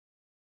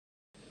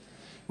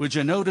Would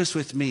you notice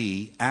with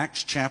me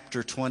Acts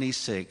chapter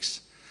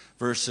 26,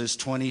 verses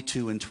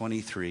 22 and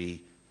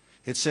 23?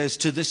 It says,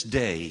 "To this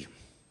day,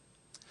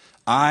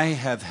 I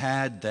have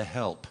had the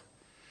help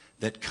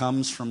that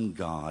comes from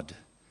God.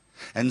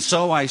 And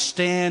so I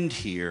stand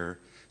here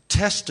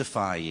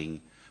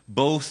testifying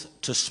both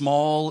to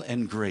small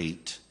and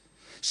great,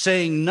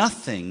 saying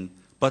nothing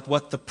but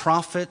what the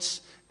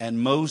prophets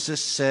and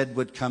Moses said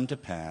would come to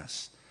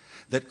pass,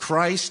 that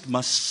Christ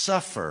must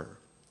suffer,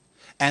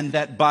 and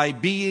that by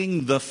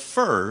being the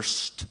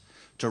first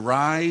to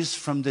rise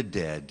from the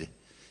dead,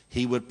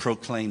 he would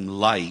proclaim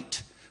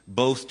light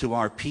both to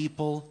our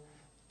people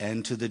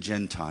and to the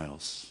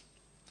Gentiles."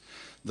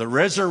 The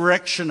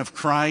resurrection of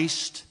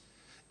Christ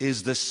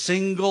is the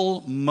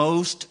single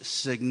most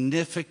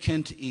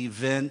significant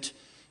event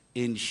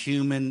in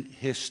human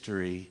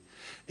history.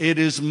 It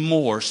is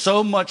more,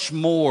 so much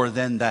more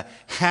than the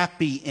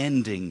happy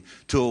ending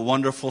to a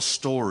wonderful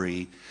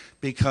story,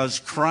 because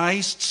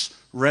Christ's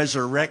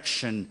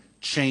resurrection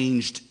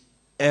changed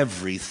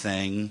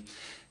everything.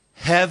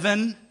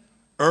 Heaven,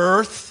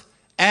 earth,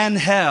 and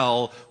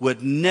hell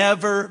would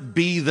never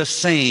be the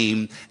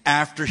same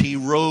after he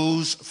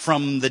rose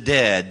from the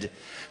dead.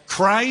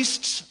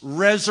 Christ's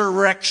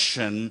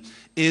resurrection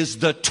is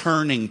the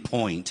turning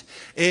point.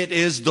 It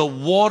is the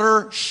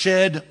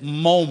watershed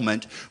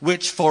moment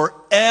which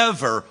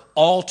forever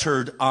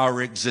altered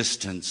our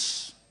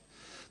existence.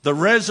 The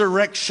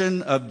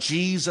resurrection of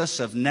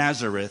Jesus of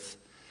Nazareth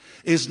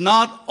is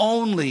not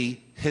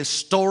only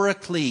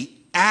historically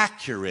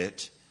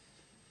accurate,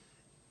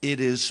 it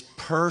is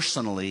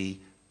personally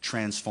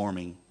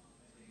transforming.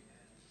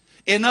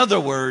 In other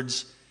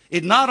words,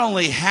 it not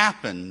only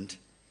happened,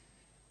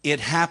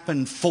 it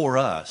happened for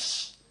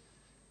us.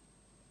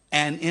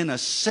 And in a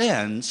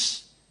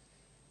sense,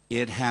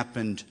 it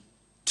happened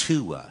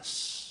to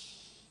us.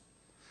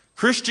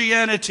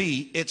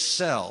 Christianity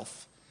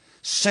itself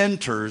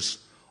centers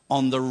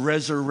on the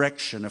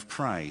resurrection of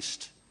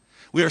Christ.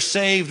 We are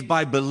saved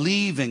by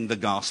believing the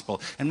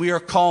gospel, and we are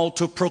called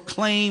to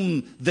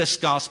proclaim this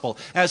gospel,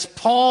 as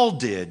Paul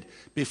did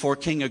before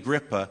King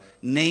Agrippa,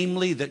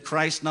 namely that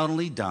Christ not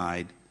only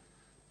died,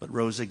 but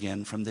rose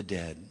again from the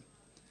dead.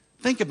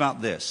 Think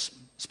about this,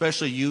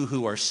 especially you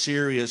who are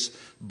serious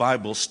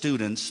Bible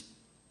students.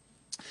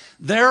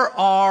 There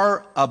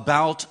are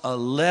about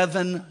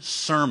 11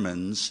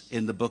 sermons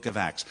in the book of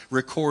Acts,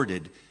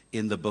 recorded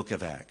in the book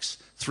of Acts.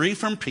 3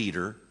 from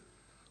Peter,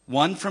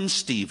 1 from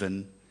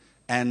Stephen,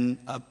 and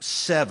about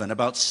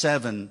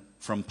 7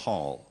 from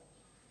Paul.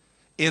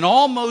 In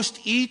almost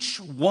each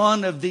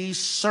one of these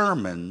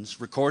sermons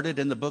recorded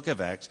in the book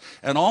of Acts,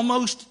 and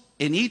almost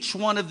in each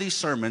one of these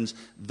sermons,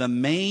 the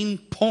main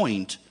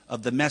point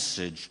of the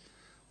message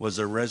was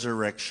a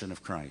resurrection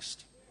of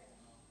Christ.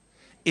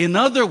 In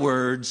other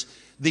words,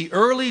 the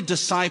early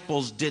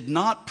disciples did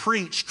not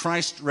preach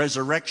Christ's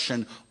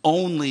resurrection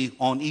only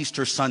on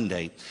Easter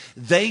Sunday.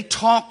 They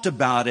talked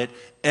about it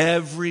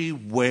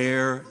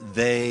everywhere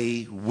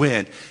they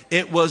went.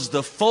 It was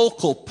the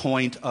focal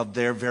point of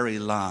their very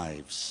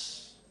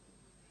lives.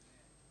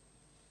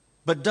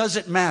 But does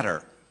it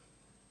matter?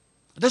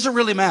 Does it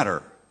really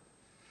matter?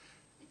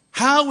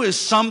 How is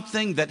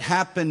something that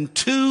happened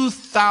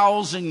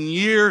 2,000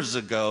 years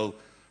ago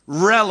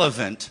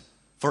relevant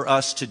for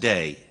us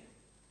today?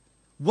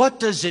 What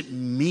does it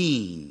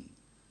mean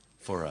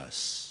for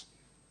us?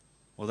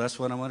 Well, that's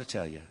what I want to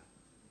tell you.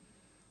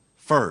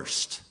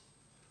 First,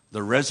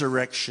 the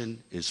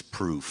resurrection is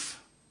proof.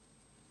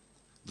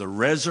 The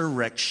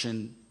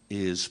resurrection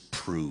is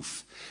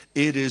proof.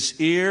 It is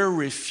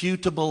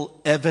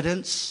irrefutable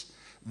evidence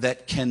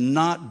that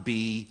cannot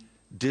be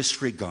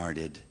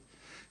disregarded.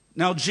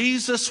 Now,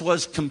 Jesus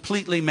was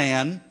completely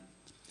man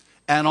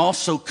and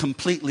also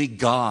completely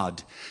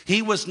God.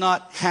 He was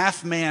not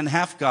half man,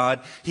 half God.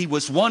 He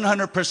was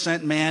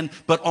 100% man,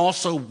 but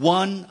also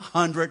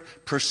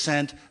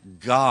 100%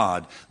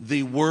 God.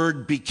 The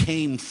Word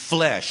became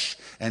flesh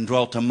and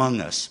dwelt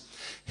among us.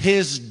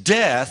 His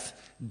death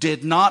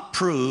did not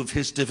prove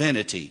his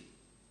divinity.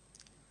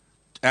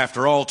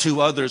 After all,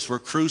 2 others were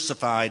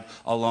crucified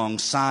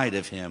alongside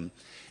of him.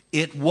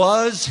 It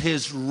was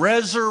his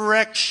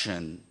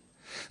resurrection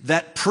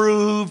that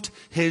proved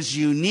his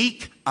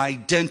unique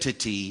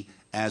identity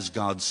as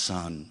God's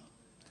Son.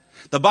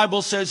 The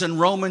Bible says in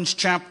Romans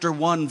chapter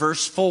 1,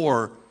 verse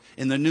 4,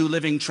 in the New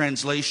Living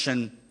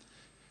Translation,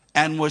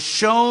 "and was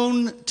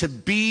shown to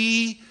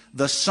be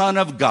the Son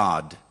of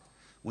God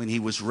when he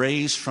was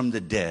raised from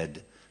the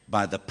dead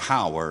by the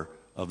power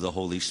of the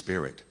Holy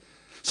Spirit."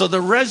 So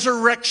the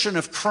resurrection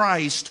of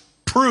Christ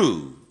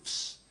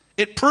proves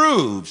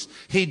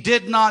he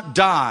did not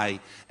die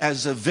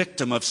as a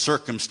victim of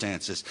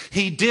circumstances.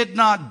 He did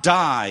not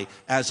die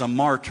as a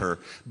martyr,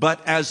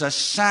 but as a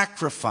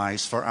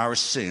sacrifice for our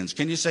sins.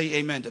 Can you say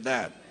amen to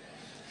that?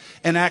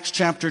 In Acts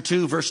chapter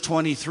 2, verse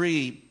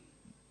 23,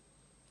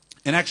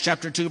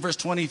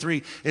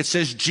 it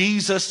says,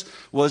 Jesus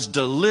was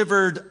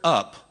delivered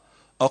up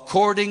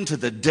according to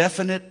the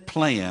definite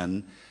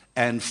plan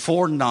and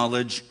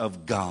foreknowledge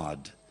of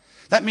God.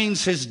 That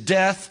means his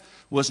death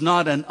was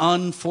not an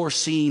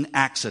unforeseen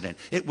accident.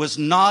 It was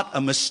not a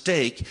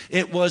mistake.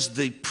 It was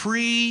the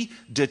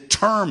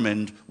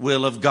predetermined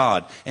will of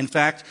God. In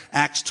fact,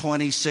 Acts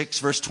 26,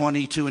 verse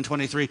 22 and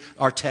 23,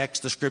 our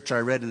text, the scripture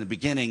I read in the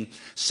beginning,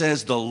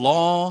 says the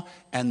law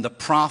and the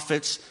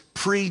prophets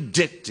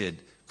predicted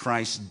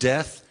Christ's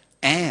death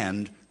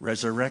and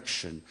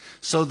resurrection.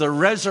 So the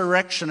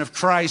resurrection of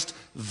Christ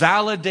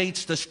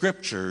validates the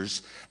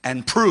scriptures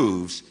and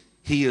proves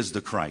he is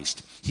the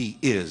Christ. He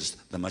is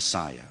the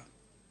Messiah.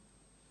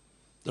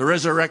 The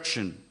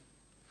resurrection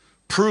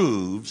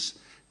proves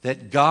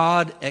that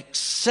God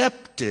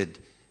accepted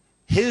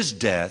his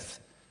death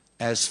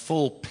as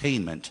full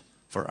payment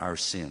for our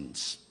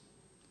sins.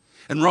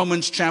 In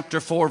Romans chapter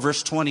 4,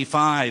 verse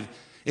 25,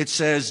 it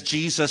says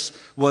Jesus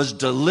was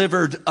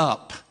delivered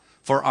up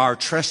for our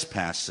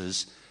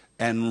trespasses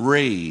and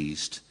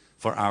raised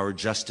for our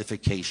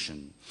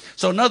justification.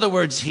 So in other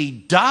words, he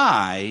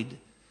died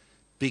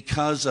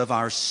because of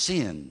our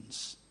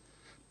sins.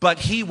 But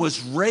he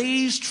was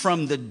raised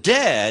from the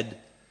dead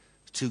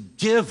to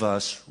give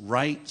us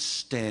right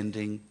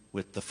standing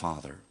with the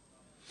Father.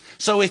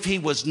 So if he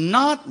was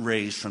not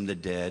raised from the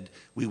dead,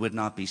 we would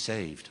not be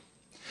saved.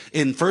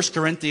 In 1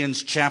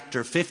 Corinthians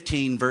chapter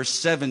 15, verse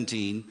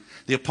 17,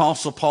 the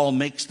Apostle Paul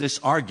makes this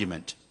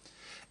argument.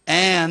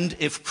 And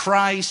if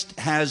Christ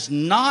has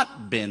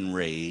not been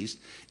raised,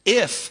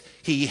 if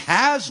he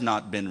has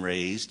not been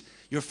raised,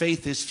 your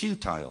faith is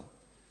futile,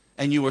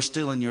 and you are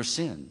still in your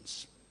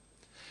sins.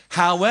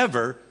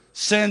 However,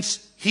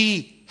 since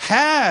he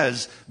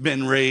has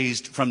been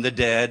raised from the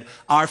dead,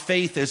 our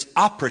faith is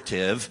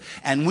operative,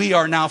 and we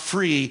are now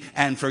free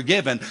and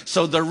forgiven.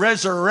 So the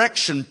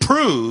resurrection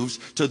proves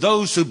to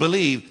those who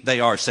believe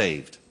they are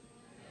saved.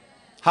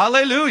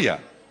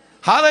 Hallelujah.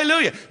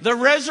 Hallelujah. The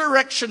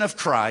resurrection of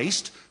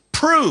Christ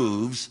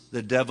proves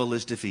the devil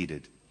is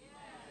defeated.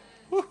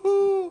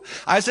 Woo-hoo.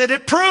 I said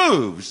it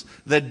proves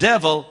the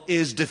devil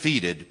is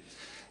defeated.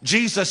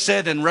 Jesus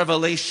said in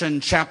Revelation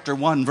chapter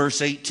 1,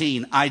 verse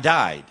 18, I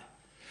died,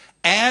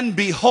 and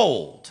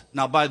behold.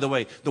 Now, by the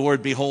way, the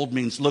word behold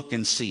means look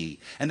and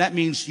see. And that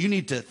means you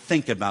need to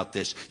think about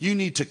this. You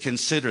need to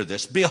consider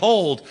this.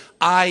 Behold,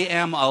 I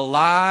am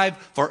alive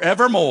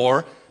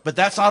forevermore, but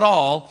that's not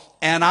all.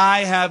 And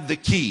I have the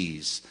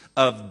keys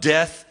of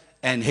death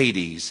and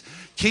Hades.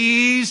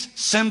 Keys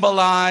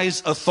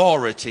symbolize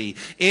authority.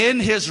 In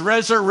his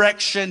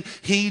resurrection,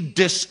 he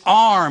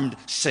disarmed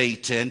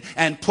Satan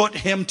and put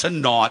him to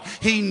naught.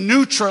 He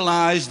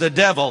neutralized the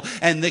devil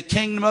and the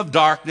kingdom of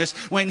darkness.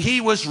 When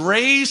he was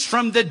raised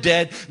from the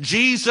dead,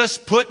 Jesus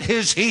put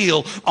his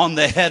heel on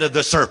the head of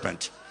the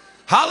serpent.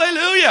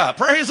 Hallelujah!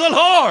 Praise the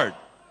Lord!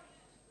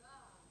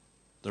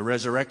 The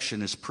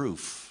resurrection is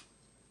proof.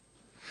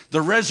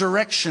 The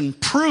resurrection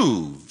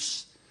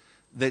proves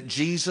that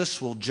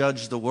Jesus will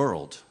judge the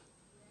world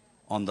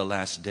on the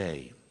last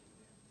day.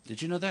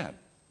 Did you know that?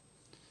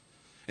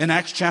 In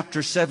Acts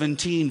chapter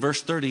 17,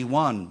 verse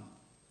 31,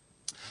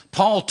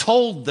 Paul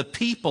told the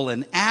people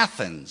in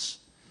Athens,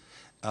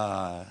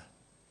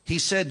 he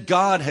said,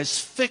 God has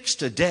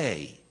fixed a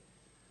day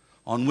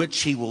on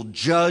which he will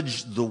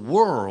judge the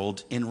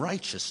world in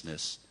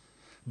righteousness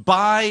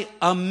by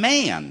a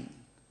man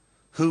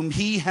whom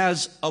he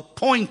has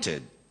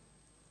appointed.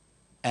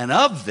 And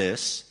of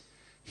this,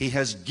 he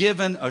has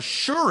given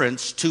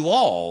assurance to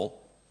all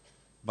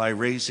by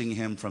raising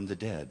him from the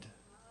dead.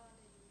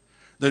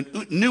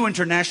 The New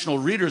International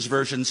Reader's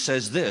Version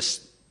says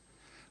this: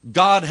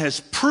 God has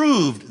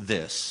proved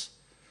this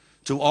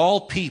to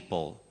all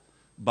people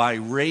by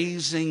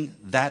raising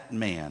that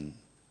man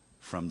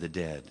from the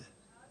dead.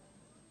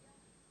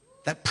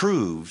 That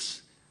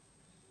proves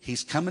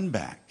he's coming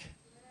back.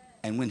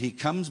 And when he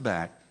comes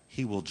back,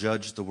 he will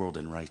judge the world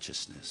in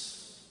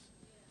righteousness.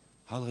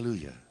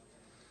 Hallelujah.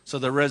 So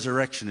the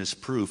resurrection is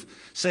proof.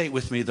 Say it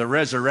with me, the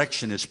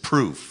resurrection is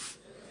proof.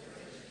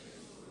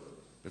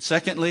 But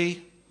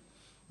secondly,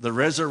 the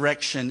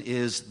resurrection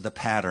is the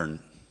pattern.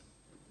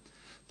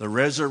 The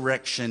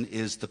resurrection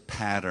is the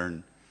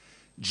pattern.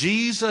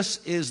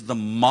 Jesus is the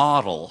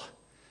model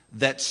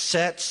that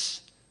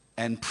sets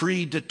and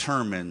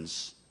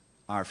predetermines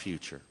our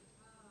future.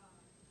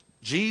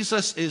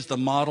 Jesus is the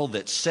model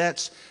that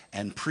sets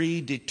and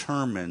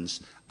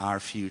predetermines our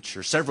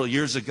future. Several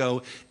years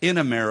ago in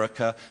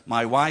America,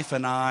 my wife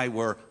and I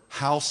were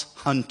house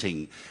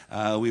hunting.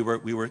 We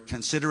were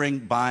considering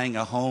buying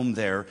a home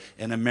there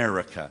in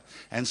America.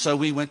 And so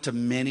we went to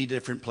many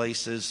different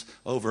places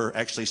over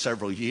actually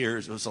several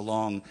years. It was a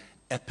long,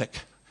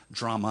 epic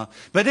drama.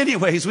 But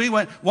anyways,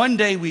 one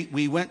day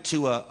we went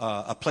to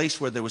a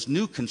place where there was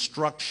new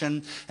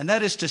construction. And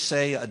that is to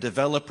say, a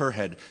developer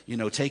had,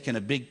 taken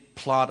a big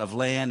plot of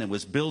land and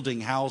was building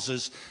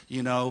houses,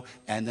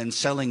 and then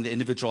selling the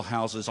individual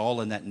houses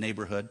all in that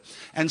neighborhood.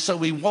 And so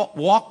we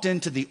walked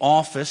into the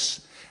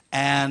office,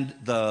 and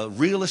the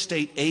real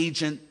estate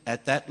agent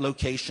at that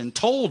location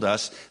told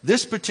us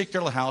this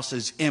particular house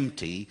is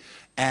empty,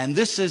 and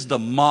this is the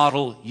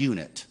model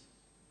unit.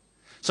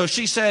 So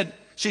she said,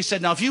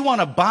 now if you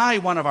want to buy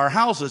one of our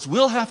houses,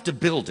 we'll have to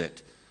build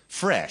it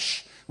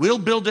fresh. We'll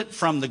build it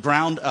from the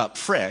ground up,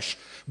 fresh,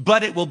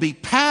 but it will be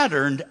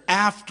patterned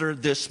after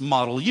this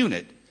model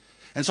unit.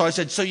 And so I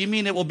said, so you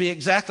mean it will be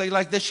exactly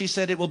like this? She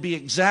said, it will be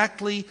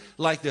exactly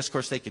like this. Of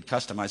course, they could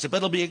customize it, but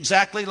it'll be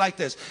exactly like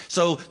this.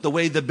 So the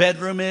way the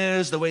bedroom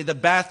is, the way the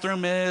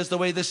bathroom is, the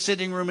way the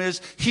sitting room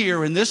is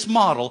here in this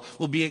model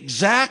will be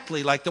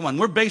exactly like the one.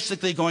 We're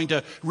basically going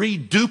to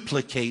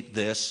reduplicate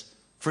this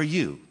for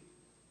you.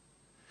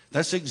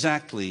 That's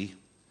exactly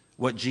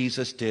what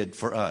Jesus did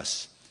for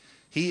us.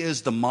 He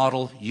is the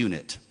model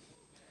unit.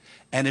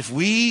 And if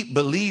we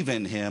believe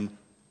in him,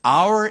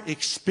 our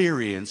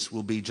experience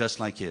will be just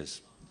like his.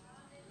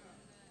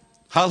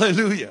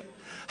 Hallelujah.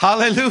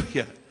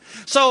 Hallelujah.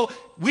 So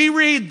we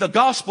read the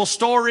gospel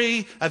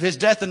story of his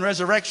death and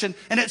resurrection,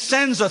 and it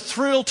sends a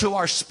thrill to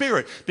our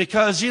spirit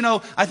because,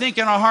 I think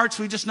in our hearts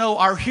we just know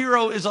our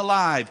hero is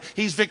alive.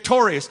 He's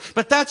victorious.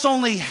 But that's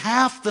only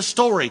half the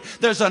story.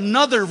 There's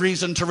another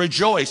reason to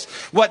rejoice.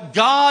 What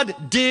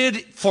God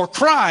did for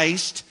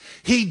Christ,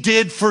 he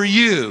did for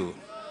you.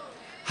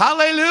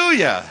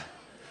 Hallelujah.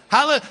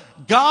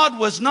 God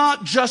was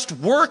not just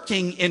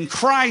working in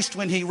Christ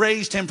when he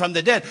raised him from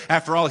the dead.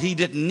 After all, he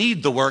didn't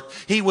need the work.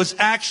 He was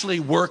actually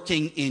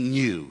working in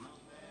you.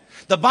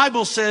 The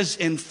Bible says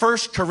in 1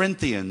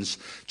 Corinthians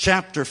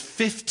chapter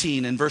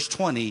 15 and verse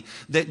 20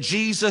 that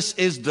Jesus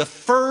is the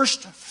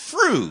first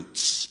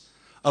fruits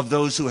of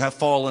those who have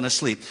fallen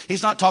asleep.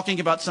 He's not talking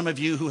about some of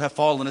you who have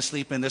fallen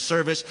asleep in this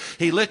service.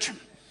 He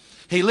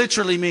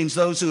literally means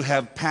those who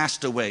have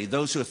passed away,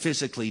 those who have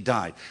physically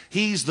died.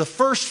 He's the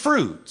first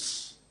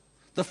fruits.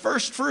 The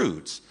first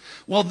fruits.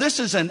 Well, this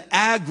is an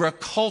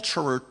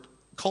agricultural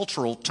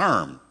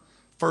term,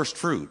 first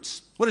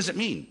fruits. What does it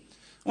mean?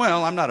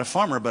 Well, I'm not a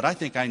farmer, but I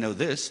think I know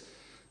this.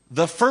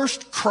 The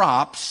first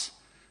crops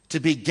to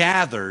be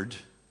gathered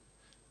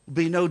will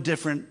be no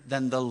different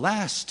than the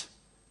last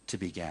to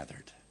be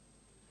gathered.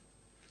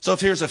 So if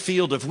here's a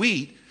field of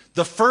wheat,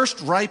 the first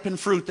ripened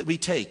fruit that we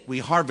take, we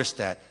harvest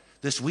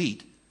this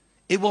wheat,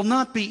 it will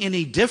not be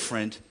any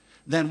different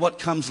than what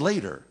comes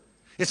later.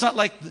 It's not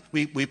like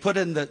we put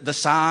in the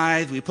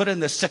scythe, we put in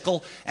the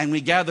sickle, and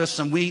we gather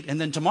some wheat,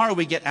 and then tomorrow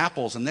we get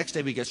apples, and next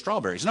day we get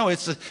strawberries. No,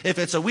 if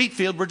it's a wheat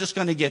field, we're just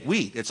going to get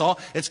wheat.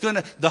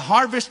 The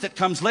harvest that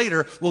comes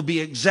later will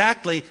be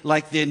exactly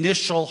like the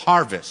initial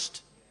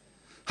harvest.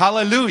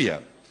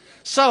 Hallelujah.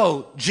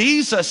 So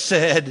Jesus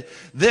said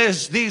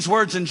these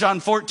words in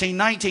John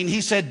 14:19. He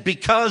said,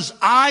 because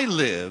I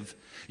live,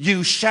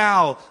 you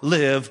shall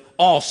live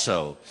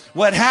also.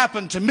 What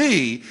happened to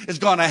me is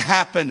going to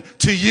happen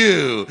to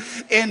you.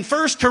 In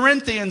 1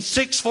 Corinthians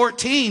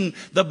 6:14,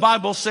 the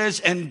Bible says,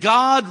 and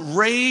God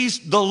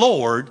raised the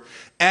Lord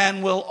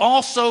and will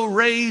also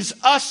raise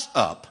us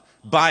up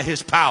by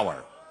his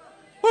power.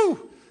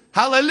 Woo!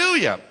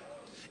 Hallelujah.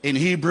 In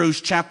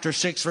Hebrews chapter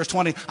 6, verse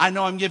 20, I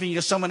know I'm giving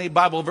you so many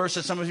Bible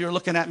verses. Some of you are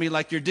looking at me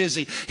like you're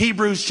dizzy.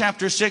 Hebrews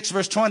chapter 6,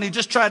 verse 20,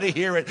 just try to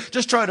hear it.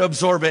 Just try to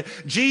absorb it.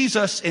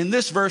 Jesus in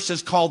this verse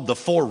is called the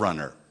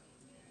forerunner.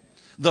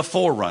 The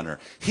forerunner.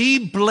 He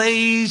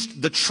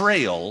blazed the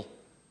trail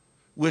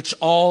which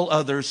all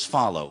others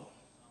follow.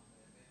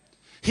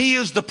 He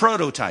is the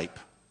prototype.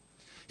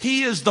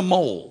 He is the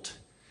mold.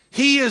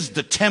 He is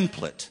the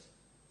template.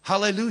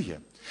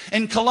 Hallelujah.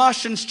 In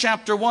Colossians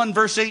chapter 1,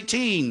 verse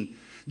 18,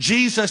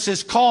 Jesus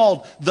is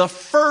called the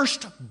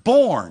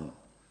firstborn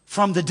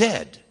from the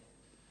dead.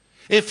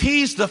 If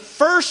he's the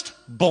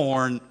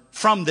firstborn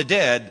from the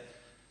dead,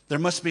 there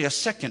must be a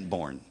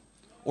secondborn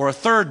or a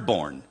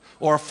thirdborn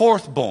or a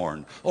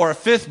fourthborn or a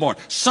fifthborn.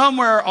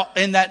 Somewhere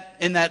in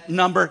that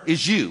number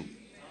is you.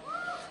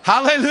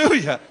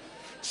 Hallelujah.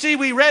 See,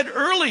 we read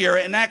earlier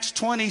in Acts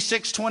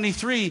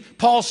 26:23,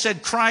 Paul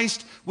said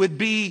Christ would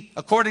be,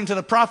 according to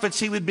the prophets,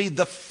 he would be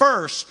the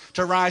first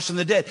to rise from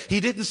the dead. He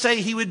didn't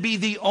say he would be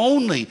the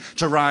only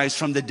to rise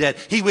from the dead.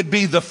 He would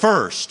be the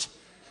first.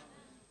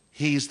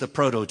 He's the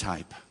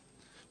prototype.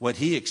 What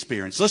he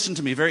experienced. Listen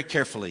to me very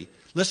carefully.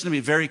 Listen to me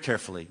very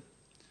carefully.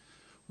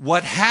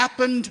 What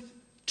happened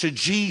to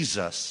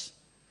Jesus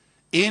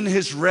in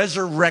his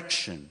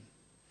resurrection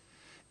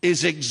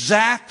is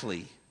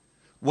exactly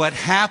what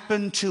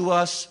happened to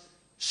us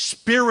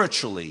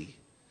spiritually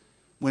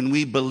when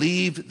we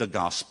believe the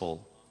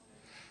gospel,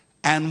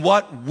 and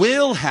what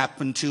will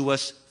happen to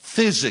us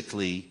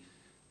physically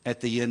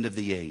at the end of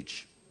the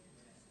age.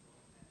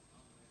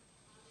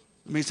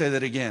 Let me say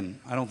that again.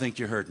 I don't think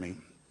you heard me.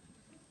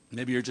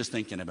 Maybe you're just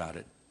thinking about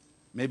it.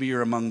 Maybe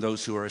you're among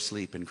those who are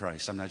asleep in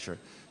Christ. I'm not sure.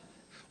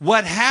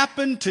 What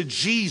happened to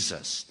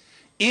Jesus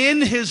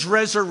in his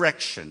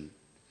resurrection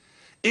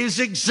is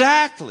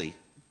exactly,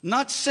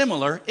 not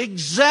similar,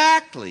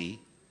 exactly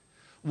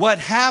what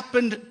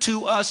happened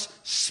to us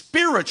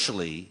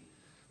spiritually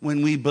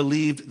when we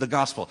believed the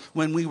gospel,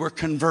 when we were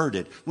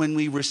converted, when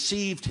we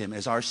received him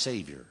as our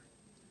Savior.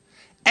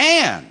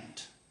 And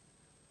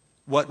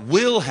what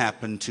will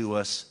happen to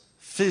us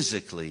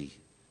physically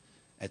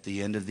at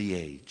the end of the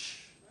age.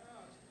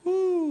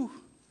 Woo.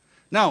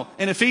 Now,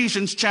 in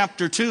Ephesians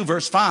chapter 2,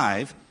 verse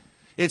 5,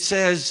 it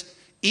says,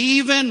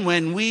 even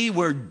when we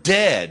were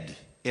dead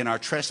in our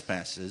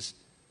trespasses,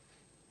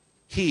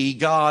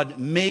 God,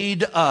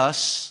 made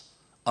us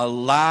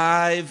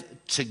alive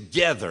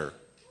together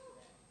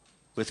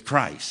with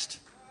Christ.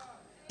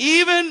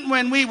 Even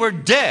when we were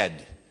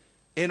dead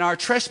in our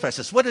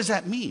trespasses. What does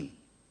that mean?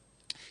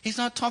 He's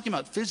not talking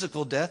about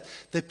physical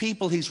death. The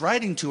people he's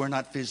writing to are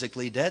not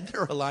physically dead.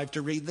 They're alive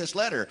to read this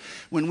letter.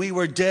 When we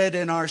were dead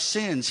in our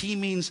sins, he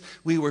means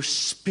we were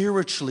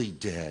spiritually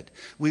dead.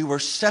 We were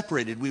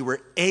separated. We were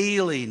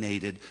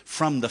alienated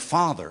from the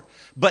Father.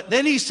 But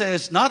then he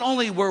says, not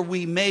only were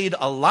we made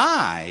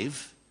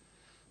alive,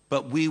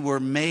 but we were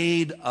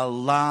made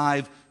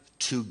alive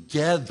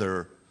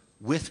together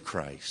with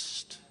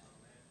Christ.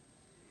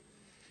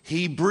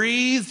 He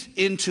breathed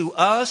into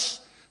us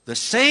the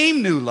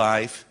same new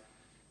life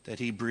that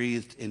he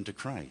breathed into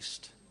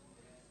Christ.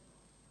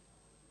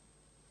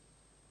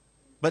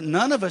 But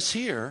none of us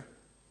here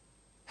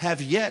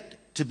have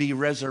yet to be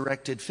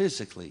resurrected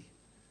physically.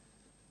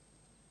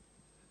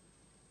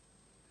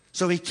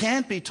 So he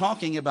can't be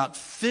talking about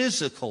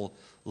physical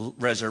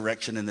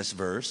resurrection in this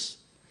verse.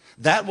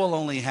 That will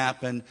only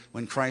happen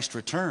when Christ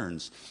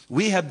returns.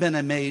 We have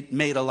been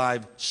made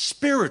alive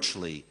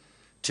spiritually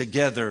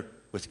together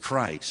with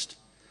Christ.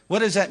 What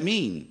does that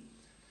mean?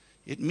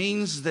 It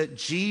means that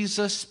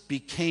Jesus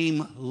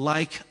became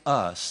like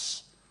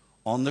us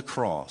on the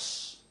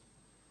cross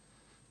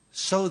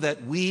so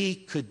that we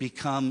could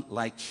become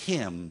like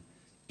him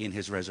in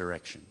his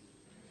resurrection.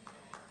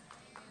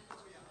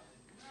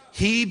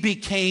 He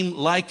became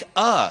like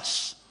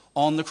us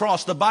on the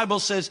cross. The Bible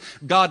says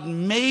God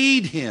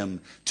made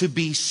him to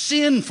be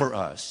sin for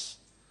us,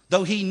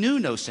 though he knew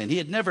no sin. He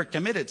had never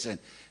committed sin.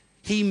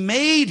 He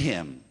made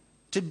him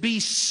to be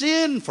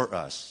sin for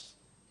us.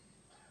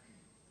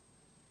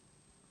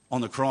 On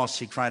the cross,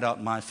 he cried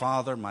out, my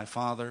Father,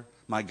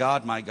 my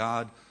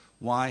God,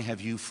 why have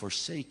you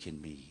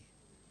forsaken me?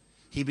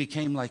 He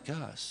became like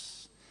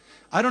us.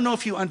 I don't know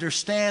if you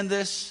understand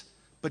this,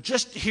 but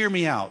just hear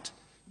me out.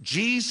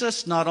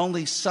 Jesus not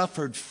only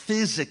suffered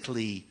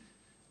physically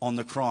on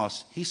the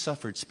cross, he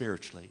suffered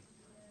spiritually.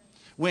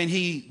 When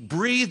he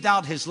breathed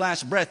out his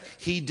last breath,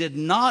 he did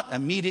not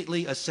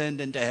immediately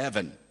ascend into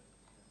heaven.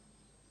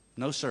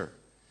 No, sir.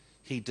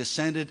 He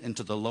descended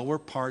into the lower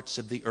parts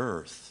of the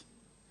earth.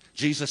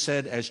 Jesus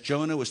said, as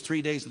Jonah was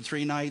 3 days and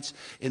 3 nights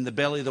in the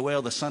belly of the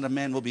whale, the Son of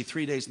Man will be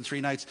 3 days and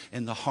 3 nights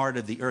in the heart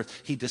of the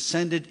earth. He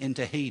descended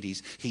into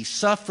Hades. He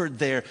suffered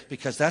there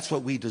because that's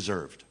what we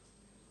deserved.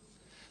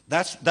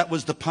 That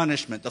was the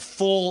punishment, the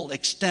full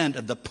extent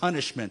of the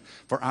punishment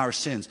for our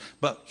sins.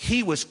 But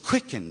he was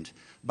quickened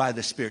by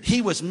the Spirit.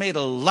 He was made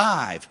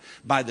alive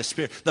by the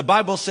Spirit. The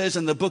Bible says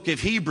in the book of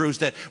Hebrews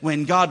that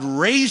when God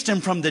raised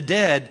him from the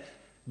dead,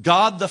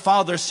 God the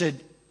Father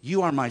said,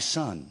 you are my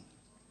son.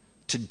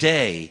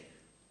 Today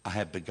I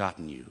have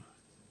begotten you.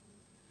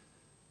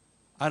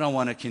 I don't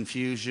want to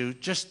confuse you.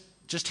 Just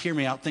hear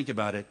me out. Think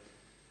about it.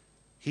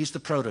 He's the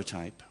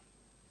prototype.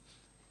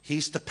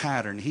 He's the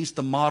pattern. He's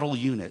the model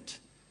unit.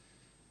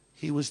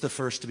 He was the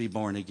first to be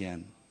born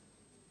again.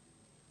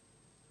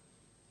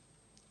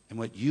 And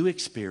what you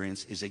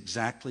experience is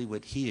exactly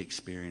what he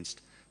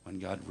experienced when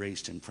God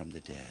raised him from the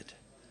dead.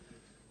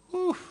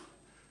 Whew.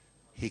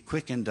 He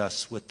quickened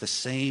us with the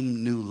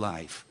same new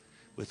life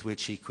with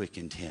which he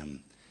quickened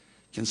him.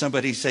 Can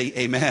somebody say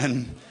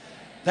amen?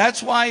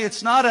 That's why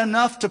it's not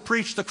enough to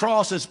preach the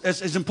cross.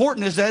 As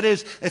important as that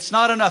is, it's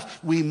not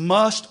enough. We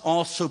must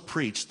also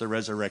preach the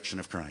resurrection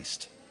of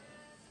Christ.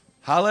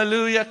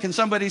 Hallelujah. Can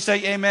somebody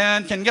say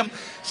amen? Can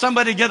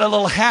somebody get a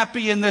little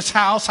happy in this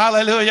house?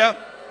 Hallelujah.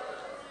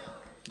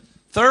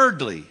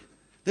 Thirdly,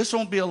 this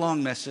won't be a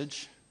long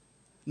message,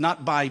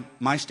 not by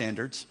my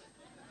standards,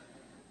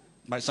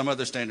 by some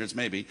other standards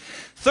maybe.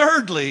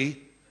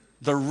 Thirdly,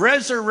 the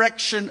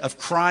resurrection of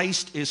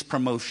Christ is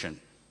promotion.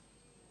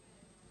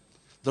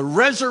 The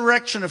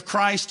resurrection of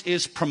Christ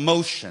is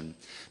promotion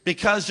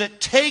because it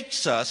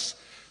takes us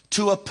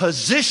to a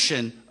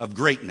position of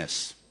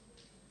greatness.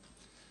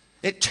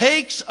 It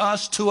takes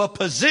us to a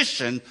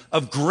position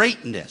of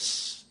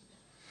greatness.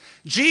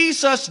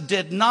 Jesus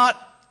did not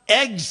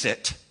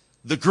exit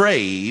the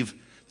grave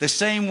the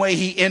same way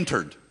he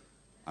entered.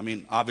 I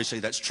mean, obviously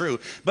that's true.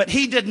 But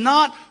he did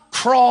not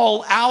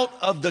crawl out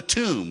of the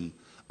tomb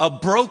a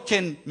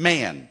broken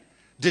man,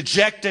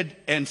 dejected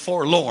and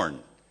forlorn.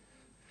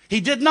 He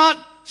did not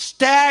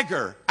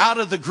stagger out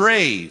of the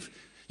grave,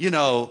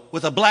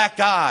 with a black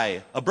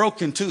eye, a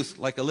broken tooth,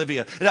 like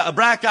Olivia, a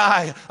black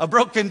eye, a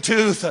broken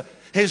tooth,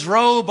 his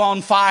robe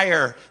on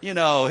fire,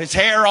 his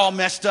hair all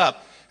messed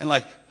up, and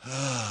like,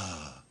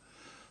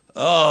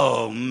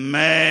 oh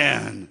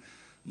man,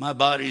 my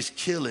body's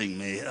killing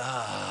me.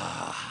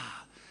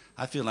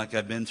 I feel like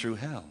I've been through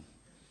hell.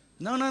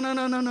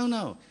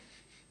 No.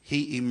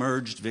 He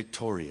emerged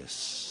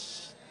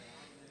victorious.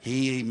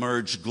 He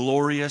emerged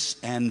glorious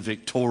and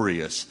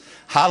victorious.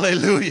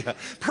 Hallelujah.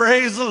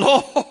 Praise the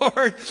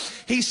Lord.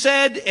 He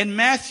said in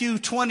Matthew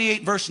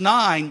 28 verse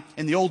 9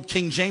 in the old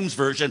King James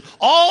Version,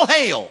 all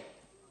hail.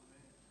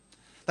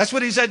 That's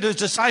what he said to his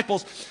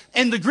disciples.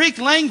 In the Greek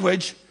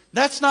language,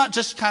 that's not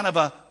just kind of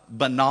a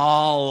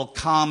banal,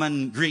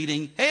 common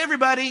greeting. Hey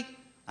everybody,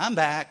 I'm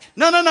back.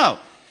 No, no, no.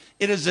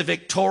 It is a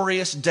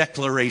victorious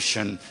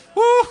declaration.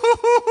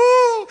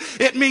 Woo-hoo-hoo-hoo.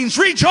 It means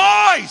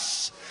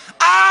rejoice.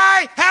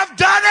 I have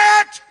done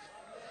it.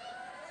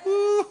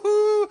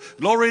 Woo-hoo.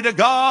 Glory to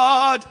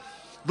God.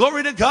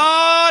 Glory to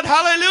God.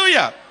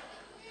 Hallelujah.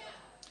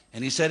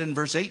 And he said in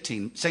verse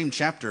 18, same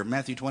chapter,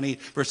 Matthew 20,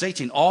 verse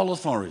 18, all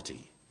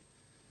authority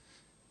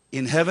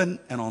in heaven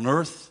and on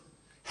earth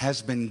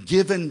has been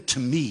given to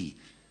me.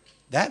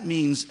 That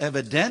means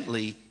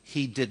evidently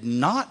he did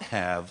not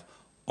have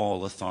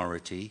all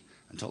authority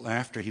until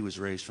after he was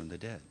raised from the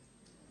dead.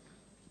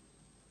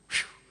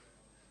 Whew.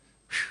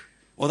 Whew.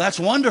 Well, that's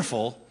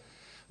wonderful,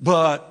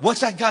 but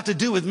what's that got to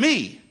do with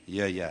me?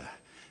 Yeah.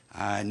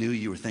 I knew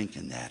you were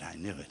thinking that. I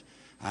knew it.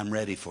 I'm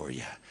ready for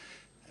you.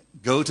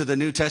 Go to the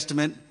New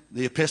Testament,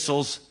 the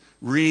epistles,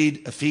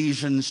 read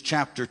Ephesians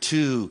chapter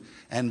 2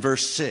 and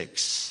verse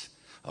 6.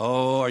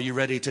 Oh, are you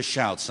ready to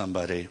shout,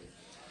 somebody?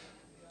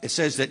 It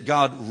says that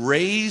God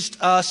raised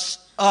us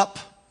up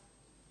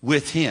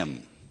with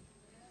him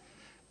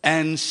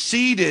and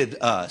seated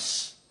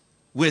us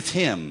with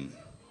him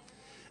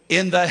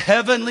in the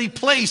heavenly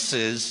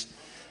places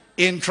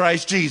in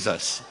Christ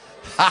Jesus.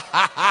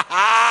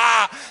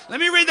 Let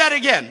me read that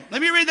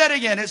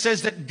again. It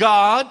says that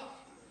God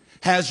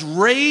has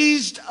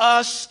raised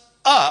us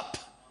up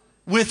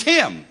with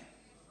him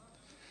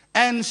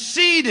and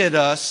seated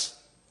us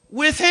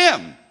with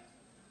him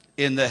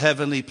in the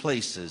heavenly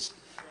places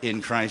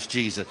in Christ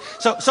Jesus.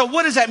 So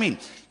what does that mean?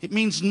 It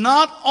means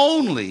not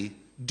only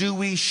do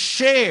we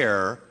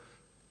share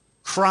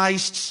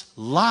Christ's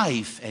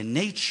life and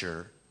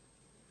nature,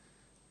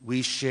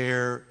 we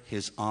share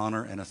his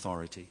honor and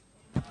authority.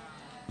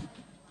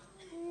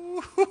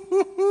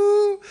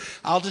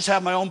 I'll just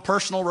have my own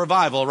personal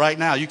revival right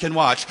now. You can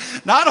watch.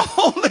 Not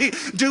only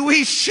do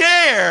we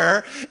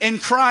share in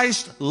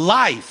Christ's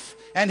life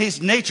and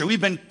his nature,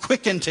 we've been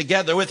quickened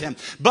together with him,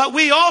 but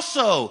we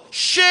also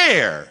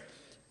share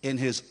in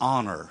his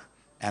honor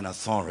and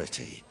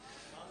authority.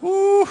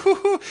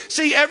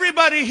 See,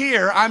 everybody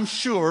here, I'm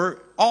sure,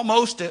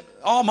 almost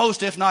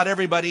if not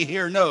everybody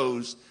here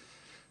knows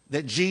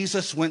that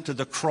Jesus went to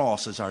the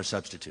cross as our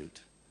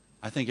substitute.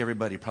 I think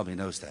everybody probably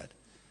knows that.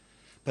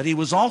 But he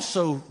was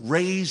also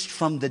raised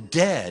from the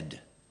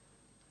dead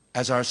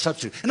as our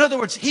substitute. In other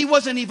words, he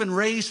wasn't even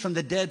raised from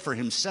the dead for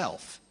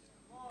himself.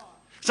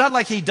 It's not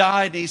like he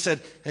died and he said,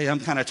 hey,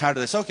 I'm kind of tired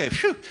of this. Okay,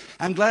 phew,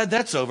 I'm glad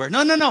that's over.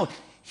 No.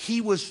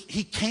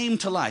 He came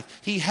to life.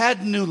 He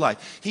had new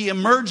life. He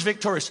emerged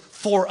victorious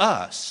for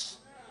us.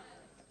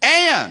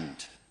 And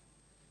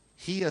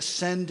he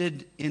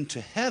ascended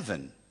into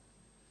heaven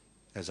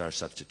as our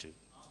substitute.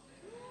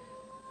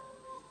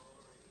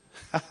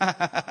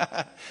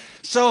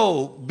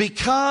 So,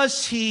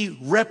 because he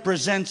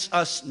represents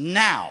us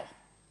now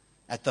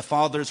at the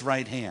Father's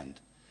right hand,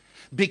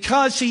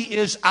 because he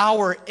is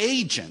our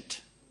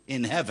agent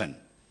in heaven,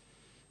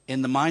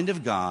 in the mind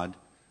of God,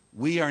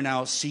 we are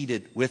now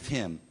seated with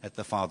him at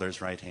the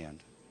Father's right hand.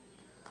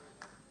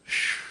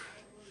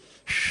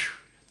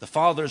 The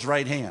Father's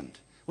right hand.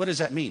 What does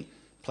that mean?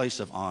 Place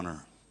of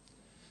honor,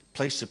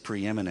 place of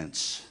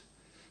preeminence,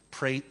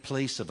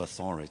 place of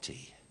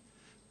authority.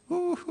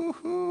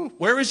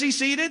 Where is he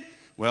seated?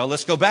 Well,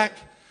 let's go back.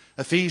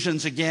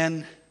 Ephesians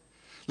again.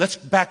 Let's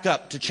back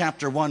up to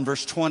chapter 1,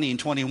 verse 20 and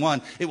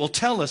 21. It will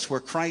tell us where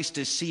Christ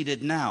is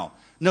seated now.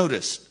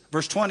 Notice,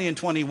 verse 20 and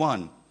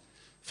 21.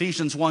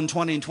 Ephesians 1,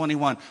 20 and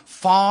 21.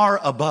 Far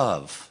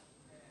above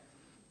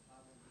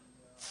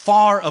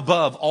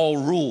all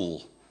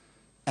rule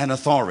and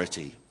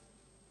authority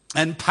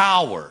and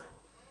power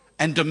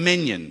and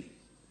dominion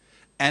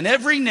and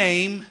every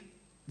name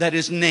that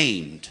is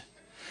named,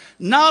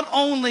 not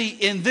only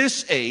in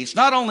this age,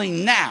 not only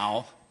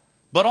now,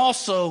 but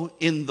also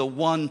in the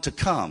one to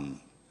come.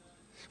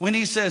 When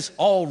he says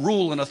all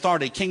rule and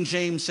authority, King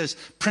James says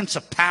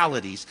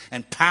principalities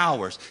and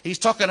powers. He's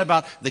talking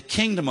about the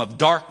kingdom of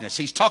darkness.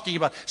 He's talking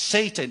about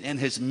Satan and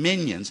his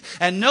minions.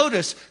 And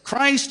notice,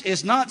 Christ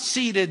is not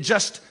seated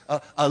just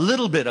a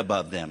little bit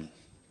above them.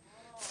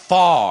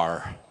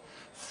 Far.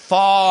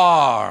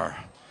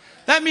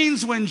 That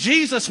means when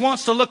Jesus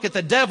wants to look at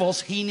the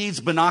devils, he needs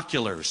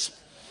binoculars.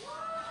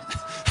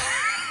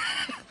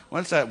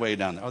 What's that way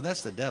down there? Oh,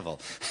 that's the devil.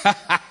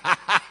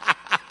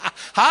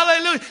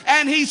 Hallelujah.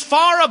 And he's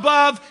far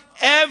above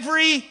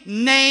every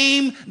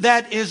name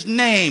that is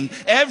named,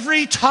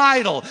 every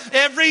title,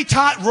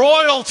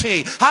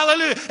 royalty,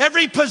 hallelujah,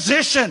 every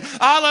position,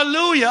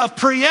 hallelujah, of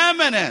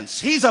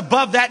preeminence. He's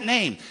above that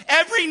name.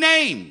 Every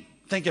name.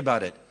 Think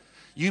about it.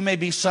 You may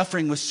be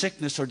suffering with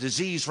sickness or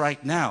disease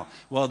right now.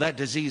 Well, that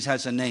disease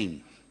has a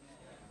name.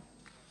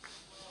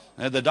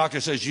 The doctor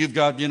says you've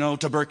got,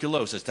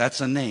 tuberculosis. That's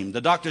a name.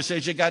 The doctor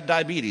says you got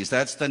diabetes.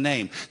 That's the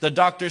name. The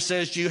doctor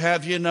says you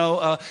have,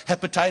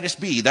 hepatitis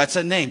B. That's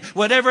a name.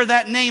 Whatever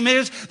that name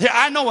is,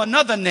 I know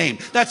another name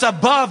that's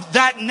above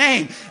that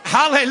name.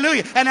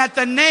 Hallelujah. And at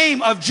the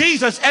name of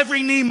Jesus,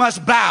 every knee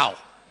must bow.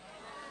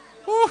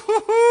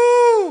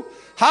 Woo-hoo-hoo.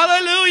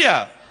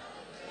 Hallelujah.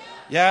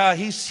 Yeah,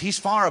 he's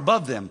far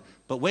above them.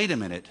 But wait a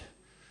minute.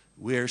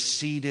 we're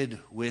seated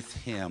with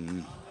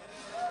him.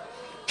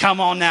 Come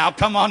on now,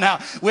 come on now.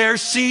 We're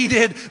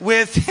seated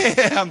with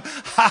him.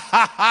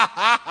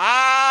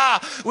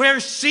 We're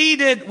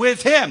seated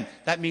with him.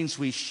 That means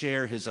we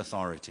share his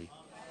authority.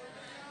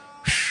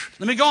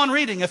 Let me go on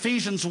reading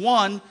Ephesians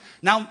 1.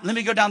 Now let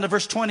me go down to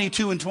verse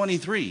 22 and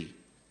 23.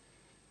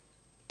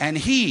 And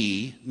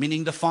he,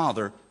 meaning the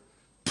Father,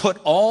 put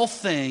all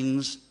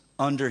things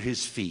under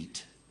his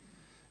feet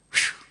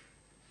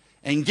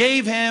and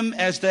gave him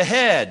as the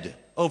head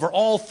over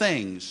all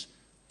things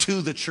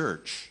to the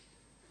church,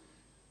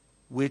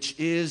 which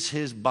is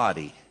his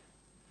body,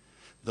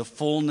 the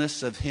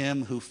fullness of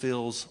him who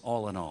fills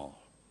all in all.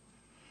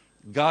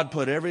 God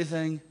put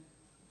everything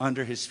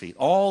under his feet.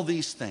 All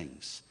these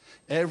things,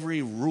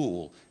 every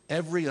rule,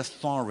 every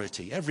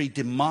authority, every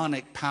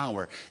demonic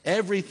power,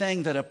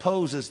 everything that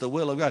opposes the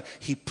will of God,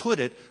 he put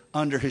it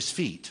under his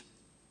feet.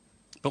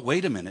 But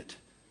wait a minute.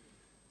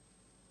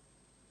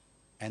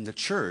 And the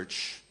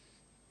church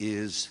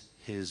is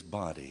his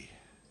body.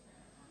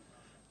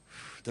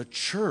 The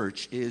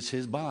church is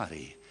his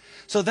body.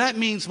 So that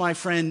means, my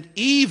friend,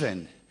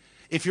 even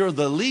if you're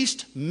the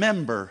least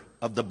member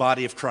of the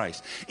body of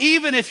Christ,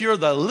 even if you're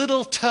the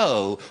little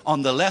toe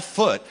on the left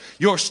foot,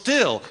 you're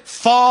still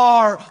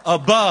far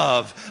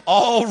above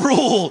all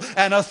rule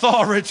and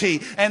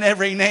authority and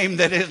every name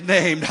that is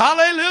named.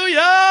 Hallelujah!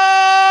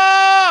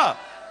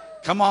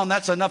 Come on,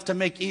 that's enough to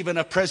make even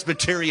a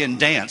Presbyterian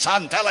dance.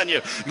 I'm telling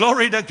you,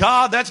 glory to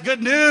God, that's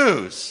good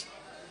news.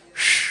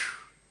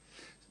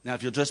 Now,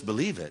 if you'll just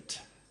believe it,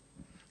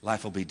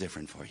 life will be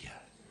different for you.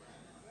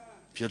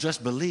 If you'll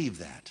just believe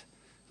that,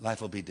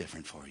 life will be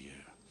different for you.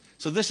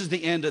 So this is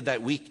the end of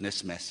that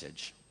weakness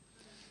message.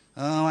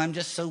 Oh, I'm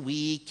just so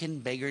weak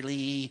and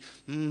beggarly.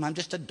 I'm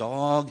just a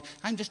dog.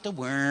 I'm just a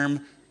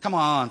worm. Come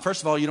on.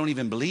 First of all, you don't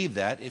even believe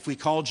that. If we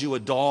called you a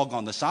dog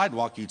on the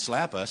sidewalk, you'd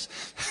slap us.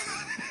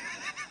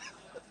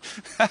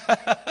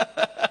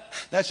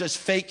 That's just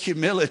fake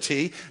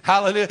humility.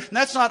 Hallelujah. And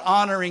that's not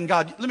honoring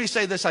God. Let me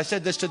say this. I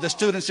said this to the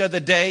students the other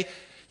day.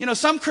 You know,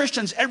 some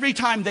Christians, every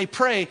time they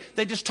pray,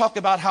 they just talk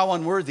about how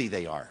unworthy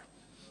they are.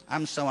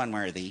 I'm so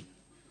unworthy.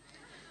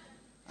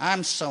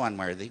 I'm so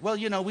unworthy. Well,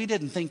 you know, we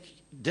didn't think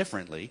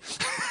differently.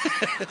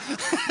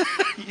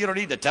 You don't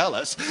need to tell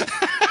us.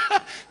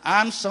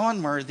 I'm so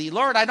unworthy.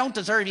 Lord, I don't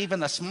deserve even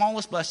the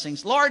smallest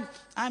blessings. Lord,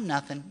 I'm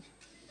nothing.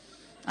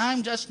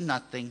 I'm just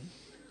nothing.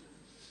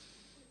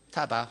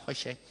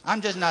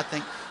 I'm just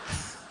nothing.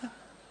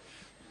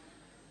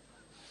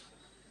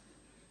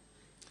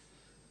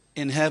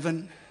 In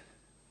heaven,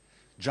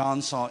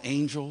 John saw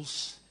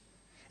angels,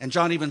 and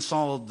John even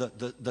saw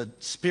the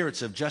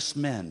spirits of just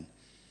men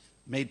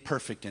made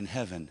perfect in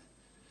heaven.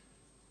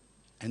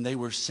 And they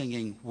were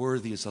singing,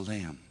 "Worthy is the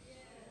Lamb."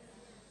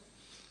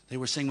 They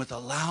were singing with a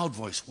loud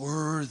voice,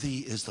 "Worthy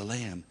is the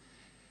Lamb."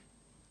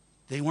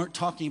 They weren't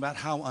talking about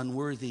how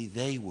unworthy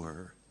they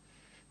were.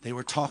 They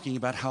were talking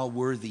about how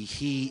worthy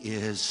he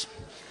is.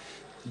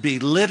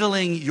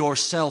 Belittling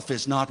yourself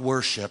is not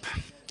worship.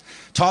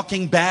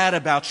 Talking bad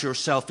about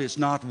yourself is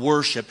not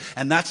worship.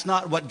 And that's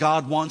not what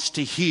God wants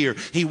to hear.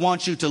 He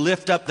wants you to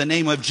lift up the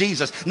name of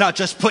Jesus, not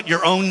just put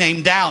your own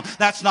name down.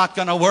 That's not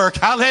going to work.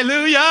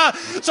 Hallelujah.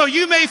 So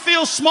you may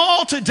feel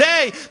small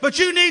today, but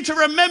you need to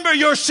remember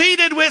you're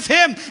seated with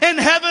him in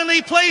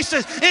heavenly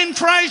places in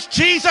Christ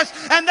Jesus.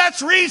 And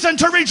that's reason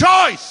to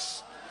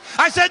rejoice.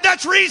 I said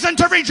that's reason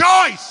to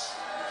rejoice.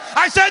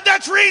 I said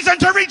that's reason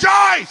to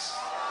rejoice.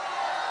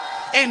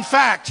 In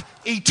fact,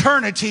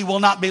 eternity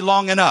will not be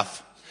long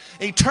enough.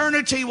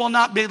 Eternity will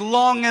not be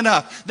long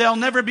enough. There'll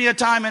never be a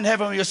time in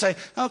heaven where you'll say,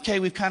 okay,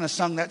 we've kind of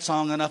sung that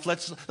song enough.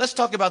 Let's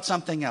talk about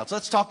something else.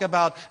 Let's talk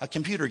about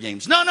computer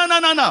games. No.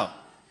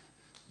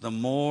 The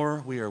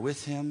more we are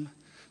with him,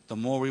 the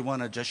more we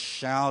want to just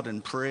shout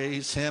and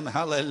praise him.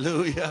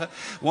 Hallelujah.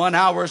 1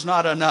 hour is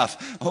not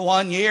enough.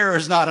 1 year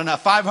is not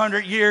enough.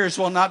 500 years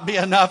will not be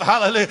enough.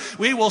 Hallelujah.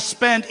 We will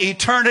spend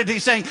eternity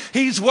saying,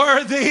 he's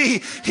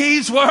worthy.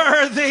 He's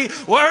worthy.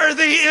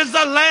 Worthy is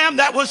the Lamb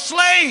that was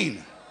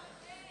slain.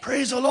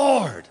 Praise the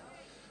Lord.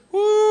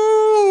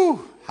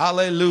 Woo!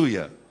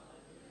 Hallelujah.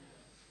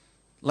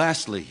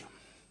 Lastly,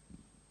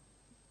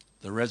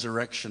 the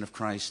resurrection of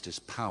Christ is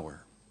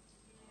power.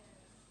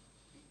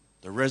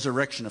 The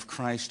resurrection of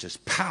Christ is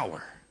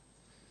power.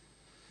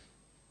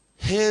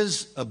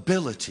 His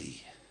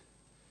ability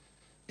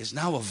is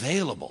now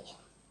available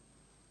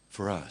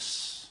for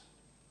us.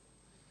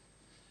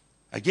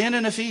 Again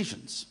in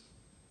Ephesians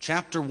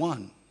chapter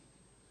 1,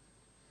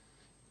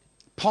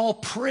 Paul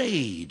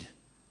prayed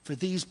for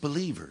these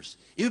believers.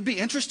 It would be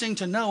interesting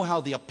to know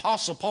how the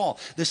Apostle Paul,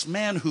 this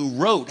man who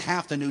wrote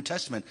half the New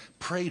Testament,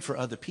 prayed for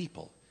other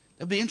people.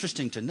 It would be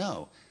interesting to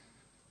know.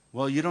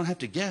 Well, you don't have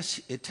to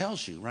guess. It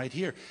tells you right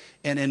here.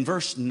 And in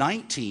verse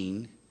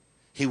 19,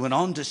 he went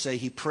on to say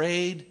he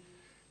prayed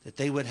that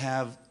they would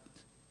have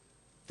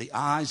the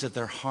eyes of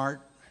their heart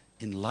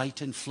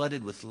enlightened,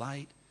 flooded with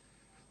light,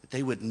 that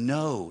they would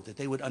know, that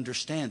they would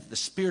understand, that the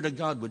Spirit of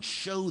God would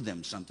show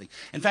them something.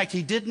 In fact,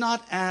 he did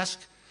not ask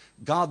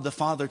God the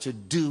Father to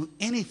do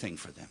anything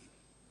for them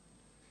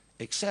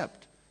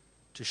except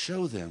to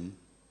show them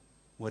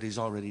what he's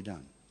already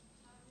done.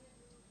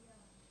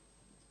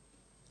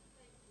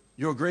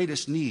 Your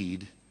greatest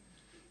need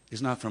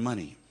is not for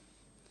money.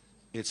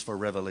 It's for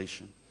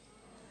revelation.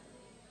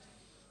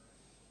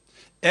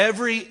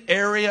 Every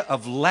area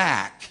of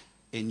lack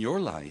in your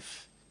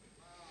life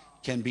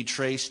can be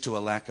traced to a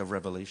lack of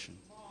revelation.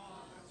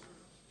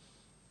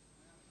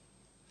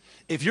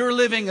 If you're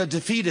living a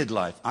defeated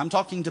life, I'm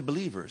talking to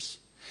believers.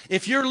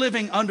 If you're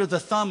living under the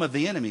thumb of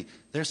the enemy,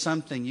 there's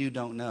something you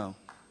don't know.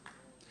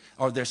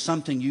 Or there's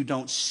something you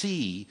don't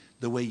see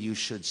the way you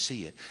should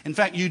see it. In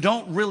fact, you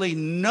don't really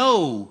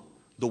know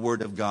the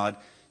Word of God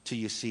till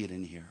you see it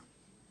in here.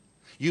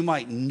 You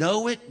might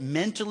know it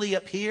mentally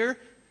up here,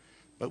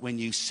 but when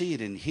you see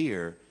it in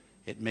here,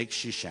 it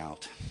makes you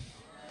shout.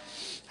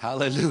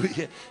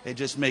 Hallelujah. It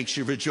just makes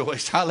you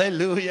rejoice.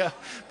 Hallelujah.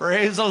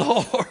 Praise the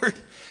Lord.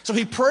 So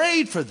he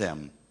prayed for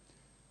them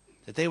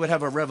that they would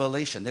have a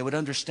revelation. They would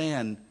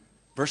understand.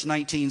 Verse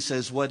 19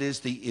 says, what is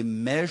the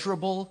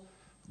immeasurable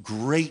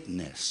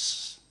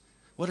greatness?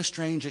 What a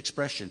strange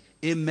expression.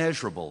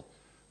 Immeasurable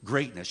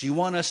greatness. You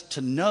want us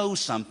to know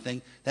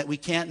something that we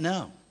can't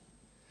know.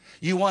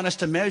 You want us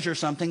to measure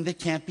something that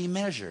can't be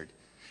measured.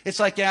 It's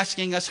like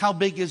asking us, how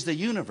big is the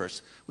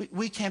universe?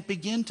 We can't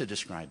begin to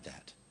describe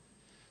that.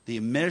 The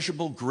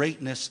immeasurable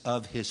greatness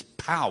of his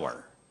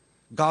power,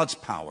 God's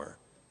power.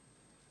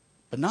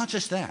 But not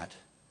just that,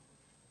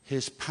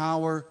 his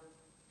power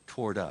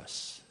toward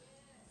us.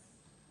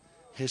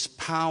 His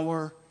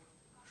power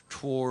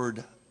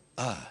toward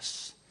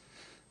us.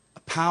 A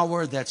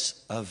power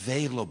that's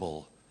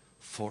available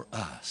for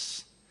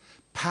us.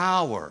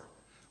 Power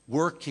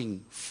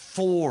working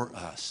for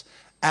us,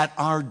 at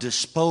our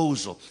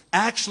disposal.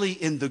 Actually,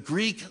 in the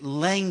Greek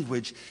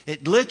language,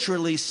 it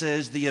literally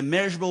says the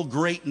immeasurable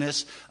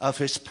greatness of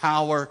his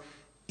power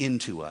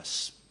into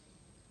us.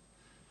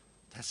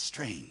 That's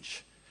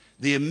strange.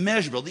 The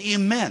immeasurable, the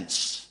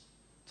immense,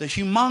 the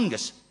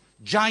humongous,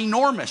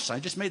 ginormous. I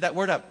just made that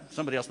word up.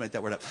 Somebody else made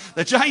that word up.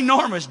 The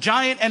ginormous,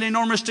 giant and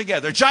enormous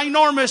together.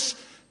 Ginormous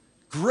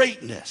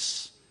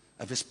greatness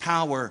of his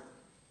power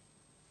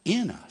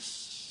in us.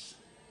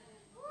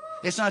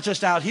 It's not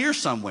just out here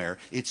somewhere.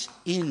 It's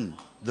in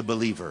the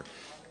believer.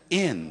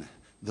 In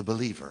the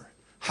believer.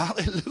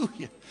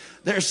 Hallelujah.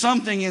 There's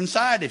something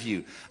inside of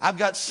you. I've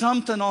got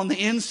something on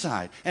the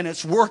inside, and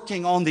it's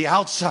working on the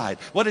outside.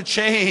 What a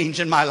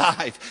change in my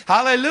life.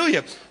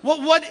 Hallelujah.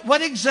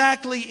 What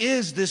exactly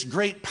is this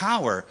great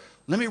power?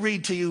 Let me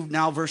read to you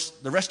now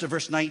the rest of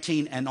verse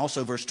 19 and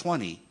also verse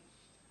 20.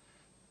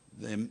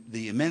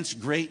 The immense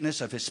greatness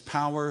of his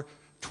power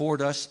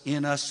toward us,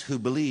 in us who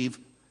believe.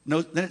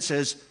 Note, then it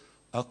says,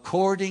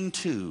 according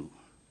to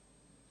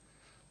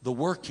the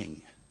working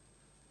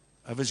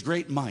of his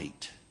great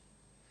might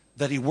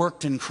that he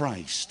worked in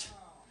Christ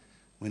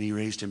when he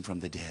raised him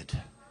from the dead.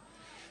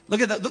 Look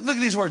at that. Look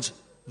at these words.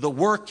 The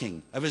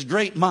working of his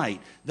great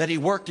might that he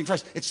worked in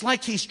Christ. It's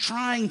like he's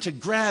trying to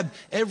grab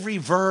every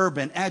verb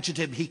and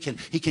adjective he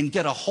can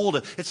get a hold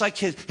of. It's like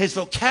his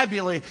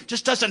vocabulary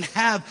just doesn't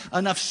have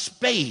enough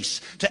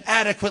space to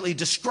adequately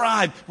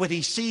describe what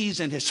he sees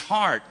in his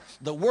heart.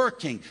 The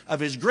working of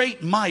his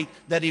great might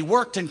that he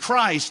worked in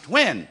Christ.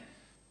 When?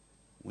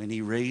 When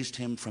he raised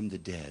him from the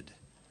dead.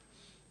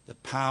 The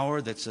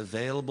power that's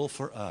available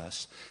for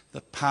us,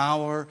 the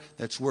power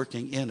that's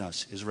working in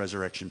us is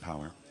resurrection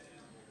power.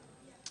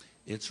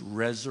 It's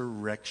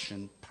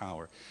resurrection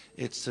power.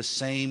 It's the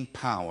same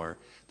power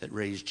that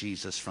raised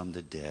Jesus from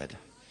the dead.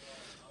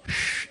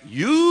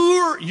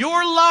 Your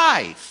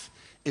life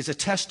is a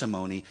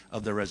testimony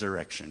of the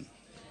resurrection.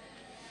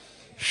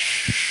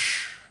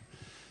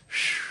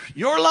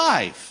 Your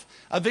life,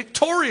 a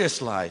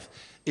victorious life,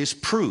 is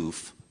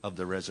proof of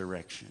the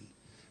resurrection.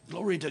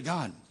 Glory to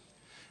God.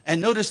 And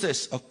notice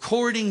this,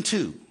 according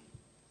to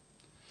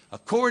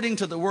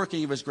the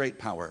working of his great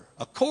power.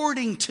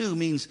 According to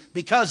means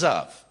because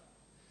of.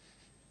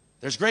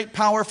 There's great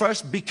power for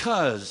us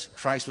because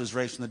Christ was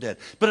raised from the dead.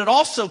 But it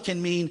also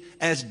can mean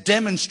as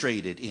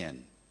demonstrated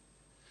in.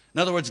 In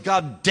other words,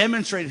 God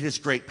demonstrated his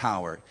great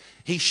power.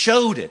 He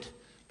showed it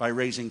by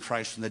raising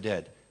Christ from the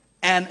dead.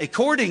 And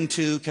according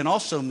to can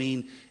also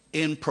mean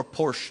in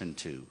proportion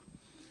to.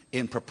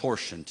 In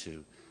proportion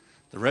to.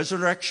 The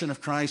resurrection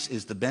of Christ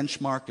is the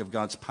benchmark of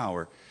God's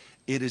power.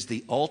 It is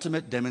the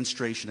ultimate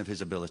demonstration of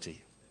his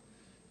ability.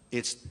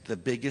 It's the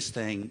biggest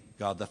thing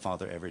God the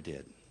Father ever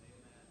did.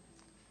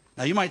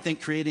 Now you might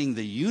think creating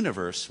the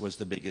universe was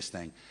the biggest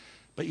thing.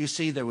 But you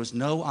see, there was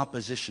no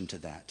opposition to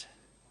that.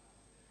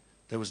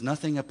 There was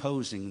nothing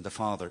opposing the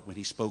Father when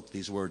he spoke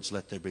these words,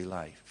 let there be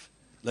life.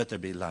 Let there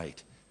be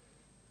light.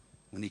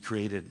 When he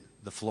created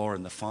the flora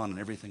and the fauna and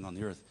everything on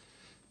the earth.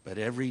 But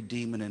every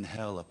demon in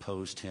hell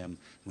opposed him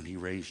when he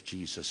raised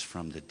Jesus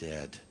from the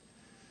dead.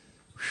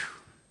 Whew.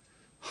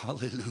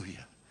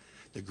 Hallelujah.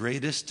 The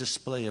greatest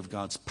display of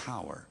God's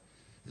power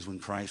is when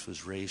Christ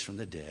was raised from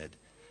the dead.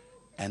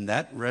 And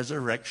that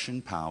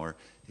resurrection power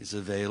is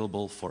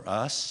available for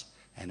us,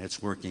 and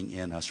it's working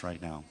in us right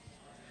now.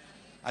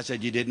 I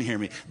said, you didn't hear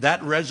me.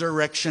 That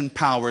resurrection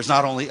power is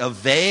not only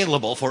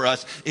available for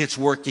us, it's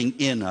working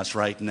in us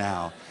right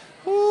now.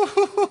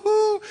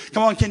 Woo-hoo-hoo-hoo.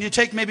 Come on, can you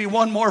take maybe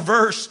one more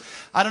verse?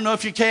 I don't know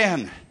if you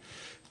can.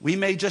 We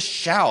may just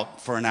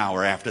shout for an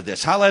hour after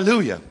this.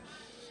 Hallelujah.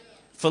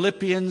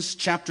 Philippians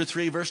chapter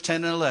 3, verse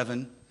 10 and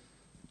 11.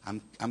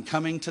 I'm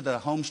coming to the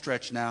home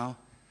stretch now.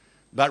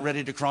 About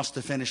ready to cross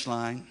the finish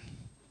line.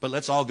 But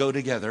let's all go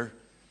together.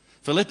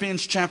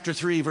 Philippians chapter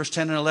 3, verse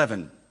 10 and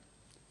 11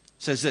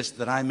 says this,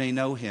 that I may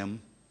know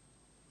him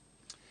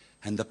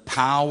and the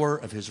power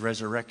of his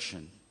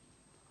resurrection,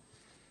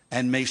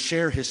 and may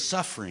share his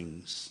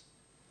sufferings,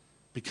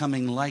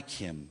 becoming like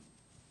him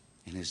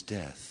in his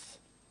death.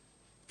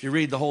 If you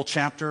read the whole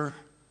chapter,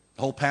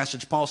 the whole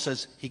passage, Paul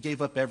says he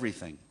gave up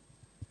everything.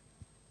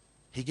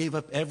 He gave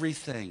up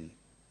everything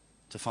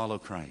to follow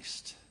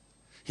Christ.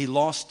 He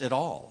lost it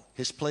all,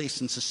 his place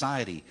in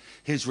society,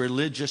 his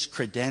religious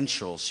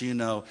credentials,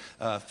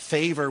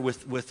 favor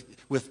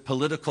with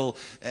political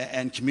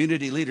and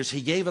community leaders.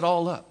 He gave it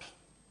all up.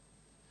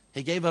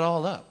 He gave it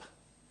all up.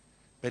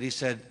 But he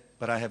said,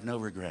 but I have no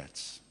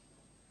regrets.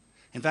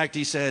 In fact,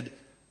 he said,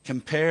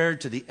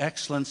 compared to the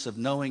excellence of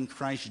knowing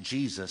Christ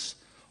Jesus,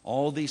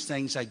 all these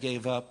things I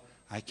gave up,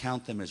 I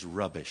count them as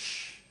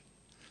rubbish.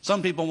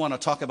 Some people want to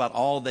talk about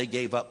all they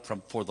gave up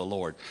for the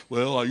Lord.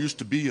 Well, I used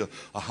to be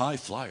a high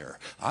flyer.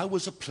 I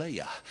was a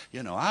player.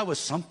 I was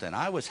something.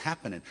 I was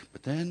happening.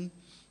 But then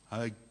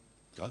I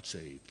got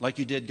saved. Like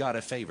you did God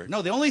a favor.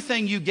 No, the only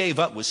thing you gave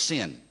up was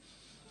sin.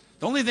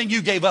 The only thing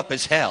you gave up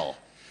is hell.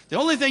 The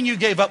only thing you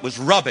gave up was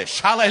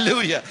rubbish.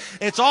 Hallelujah.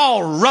 It's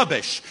all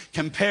rubbish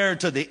compared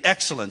to the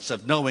excellence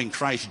of knowing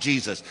Christ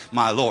Jesus,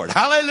 my Lord.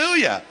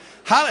 Hallelujah.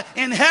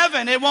 In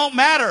heaven, it won't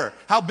matter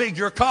how big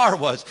your car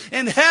was.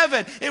 In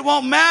heaven, it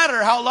won't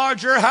matter how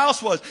large your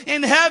house was.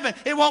 In heaven,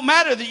 it won't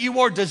matter that you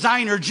wore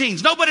designer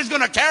jeans. Nobody's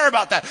going to care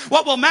about that.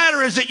 What will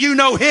matter is that you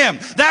know him.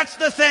 That's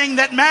the thing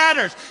that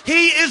matters.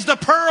 He is the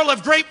pearl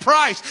of great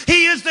price.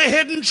 He is the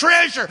hidden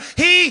treasure.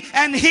 He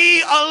and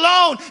he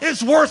alone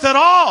is worth it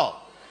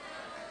all.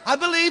 I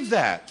believe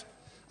that.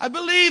 I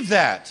believe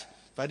that.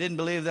 If I didn't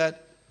believe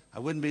that, I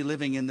wouldn't be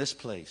living in this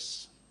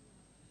place.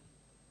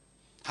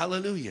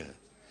 Hallelujah.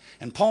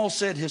 And Paul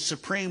said his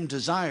supreme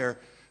desire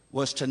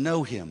was to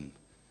know him.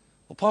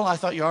 Well, Paul, I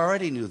thought you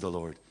already knew the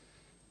Lord.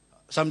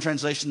 Some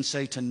translations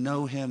say to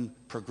know him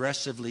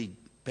progressively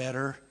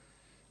better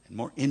and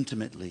more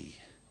intimately.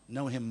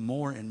 Know him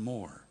more and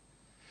more.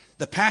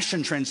 The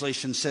Passion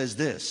Translation says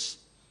this,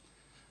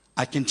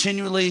 I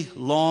continually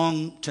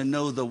long to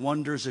know the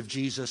wonders of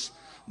Jesus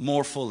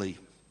more fully.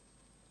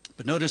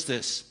 But notice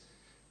this,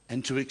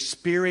 and to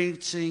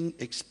experience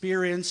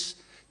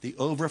the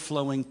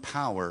overflowing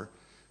power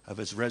of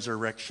his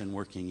resurrection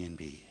working in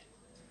me.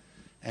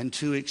 And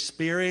to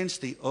experience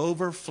the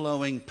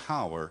overflowing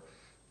power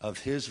of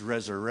his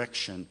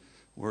resurrection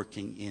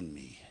working in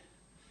me.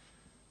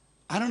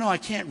 I don't know, I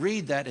can't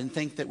read that and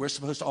think that we're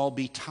supposed to all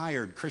be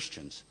tired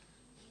Christians.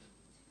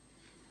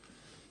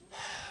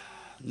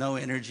 No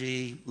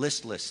energy,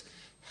 listless.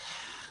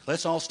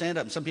 Let's all stand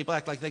up. Some people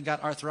act like they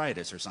got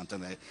arthritis or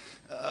something.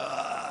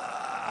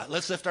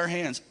 Let's lift our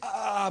hands.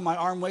 My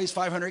arm weighs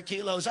 500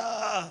 kilos.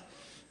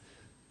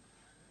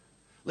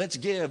 Let's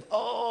give.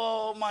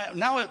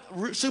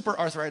 Super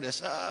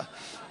arthritis.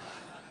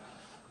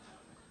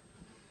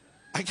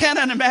 I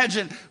cannot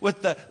imagine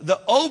with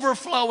the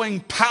overflowing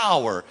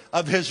power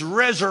of his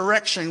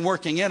resurrection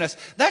working in us.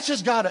 That's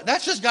just got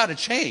to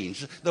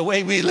change the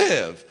way we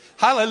live.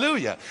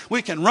 Hallelujah.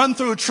 We can run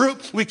through a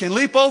troop. We can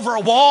leap over a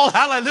wall.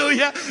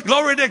 Hallelujah.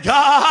 Glory to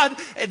God.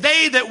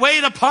 They that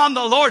wait upon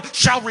the Lord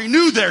shall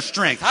renew their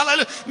strength.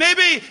 Hallelujah.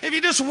 Maybe if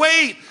you just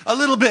wait a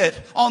little bit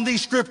on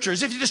these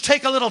scriptures, if you just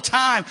take a little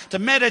time to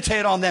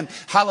meditate on them,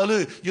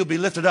 hallelujah, you'll be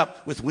lifted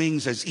up with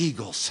wings as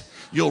eagles.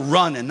 You'll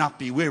run and not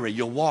be weary.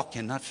 You'll walk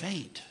and not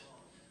faint.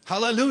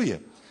 Hallelujah.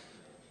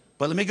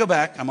 But let me go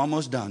back. I'm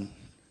almost done.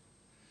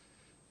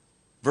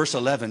 Verse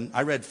 11,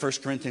 I read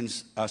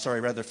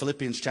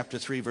Philippians chapter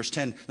 3, verse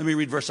 10. Let me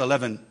read verse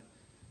 11.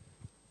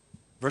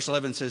 Verse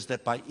 11 says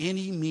that by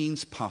any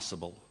means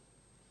possible,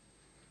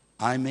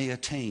 I may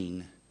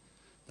attain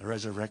the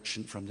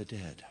resurrection from the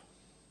dead.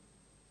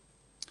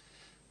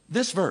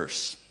 This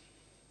verse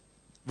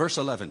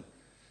 11,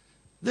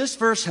 this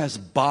verse has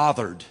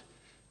bothered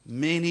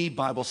many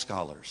Bible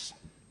scholars.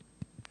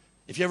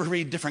 If you ever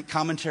read different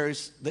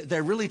commentaries,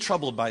 they're really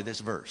troubled by this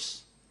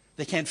verse.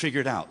 They can't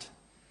figure it out.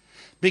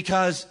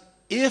 Because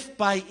if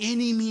by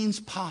any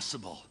means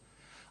possible,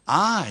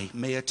 I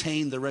may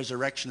attain the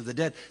resurrection of the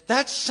dead,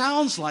 that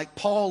sounds like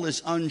Paul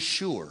is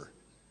unsure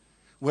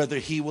whether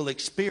he will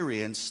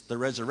experience the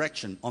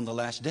resurrection on the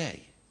last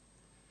day.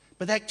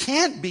 But that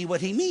can't be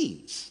what he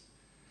means.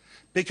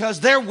 Because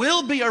there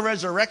will be a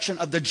resurrection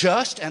of the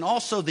just and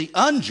also the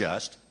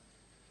unjust.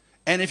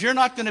 And if you're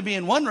not going to be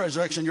in one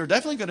resurrection, you're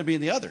definitely going to be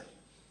in the other.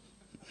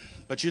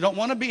 But you don't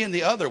want to be in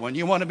the other one.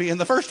 You want to be in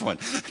the first one.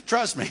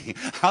 Trust me.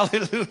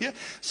 Hallelujah.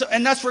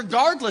 And that's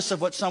regardless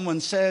of what someone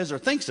says or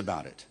thinks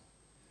about it.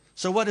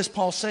 So what is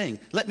Paul saying?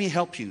 Let me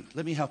help you.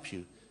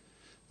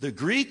 The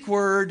Greek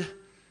word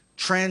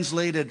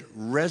translated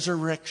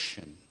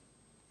resurrection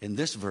in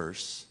this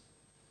verse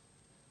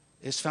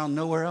is found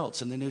nowhere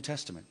else in the New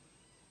Testament.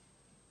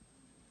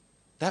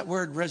 That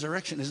word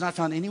resurrection is not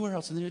found anywhere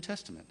else in the New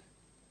Testament,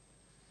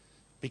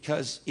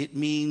 because it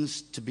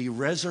means to be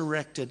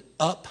resurrected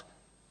up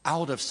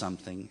out of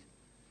something,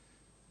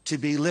 to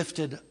be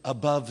lifted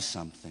above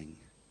something.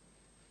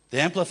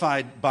 The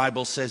Amplified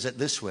Bible says it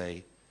this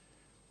way,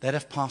 that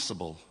if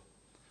possible,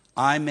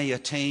 I may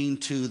attain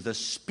to the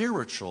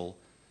spiritual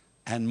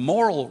and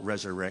moral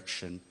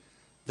resurrection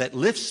that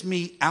lifts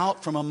me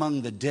out from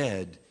among the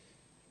dead,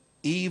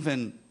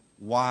 even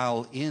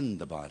while in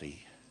the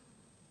body.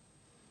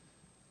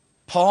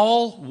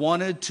 Paul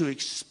wanted to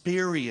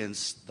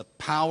experience the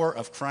power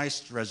of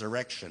Christ's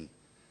resurrection,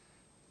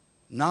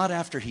 not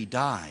after he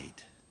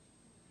died,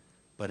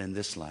 but in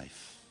this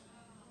life.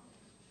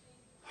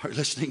 Are you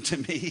listening to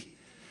me?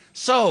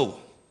 So,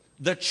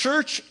 the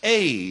church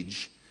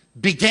age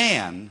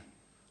began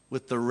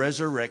with the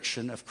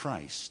resurrection of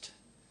Christ.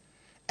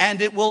 And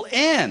it will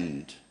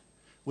end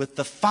with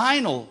the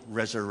final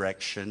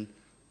resurrection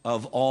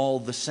of all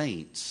the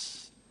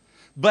saints.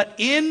 But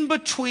in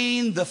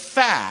between the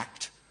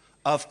fact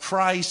of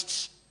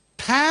Christ's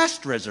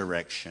past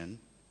resurrection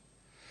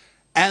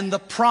and the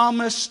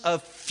promise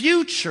of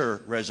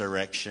future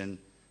resurrection,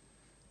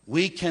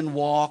 we can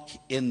walk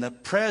in the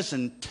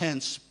present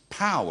tense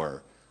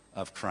power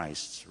of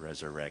Christ's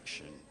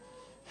resurrection.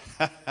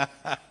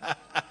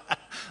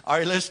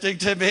 Are you listening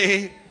to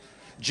me?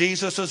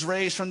 Jesus was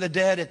raised from the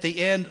dead. At the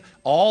end,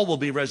 all will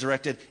be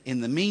resurrected.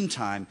 In the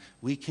meantime,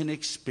 we can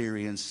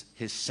experience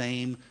his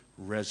same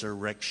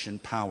resurrection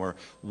power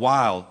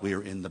while we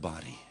are in the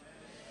body.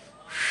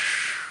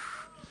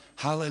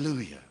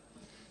 Hallelujah.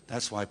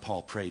 That's why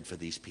Paul prayed for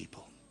these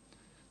people.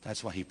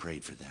 That's why he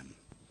prayed for them.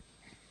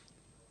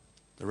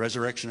 The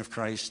resurrection of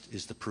Christ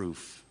is the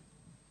proof.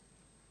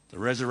 The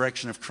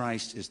resurrection of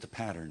Christ is the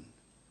pattern.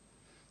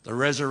 The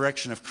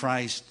resurrection of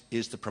Christ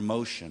is the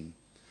promotion.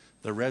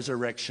 The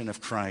resurrection of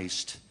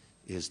Christ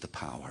is the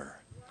power.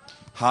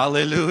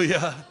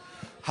 Hallelujah.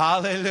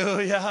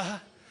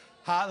 Hallelujah.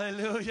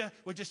 Hallelujah.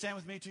 Would you stand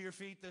with me to your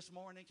feet this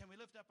morning? Can we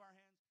lift up our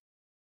hands?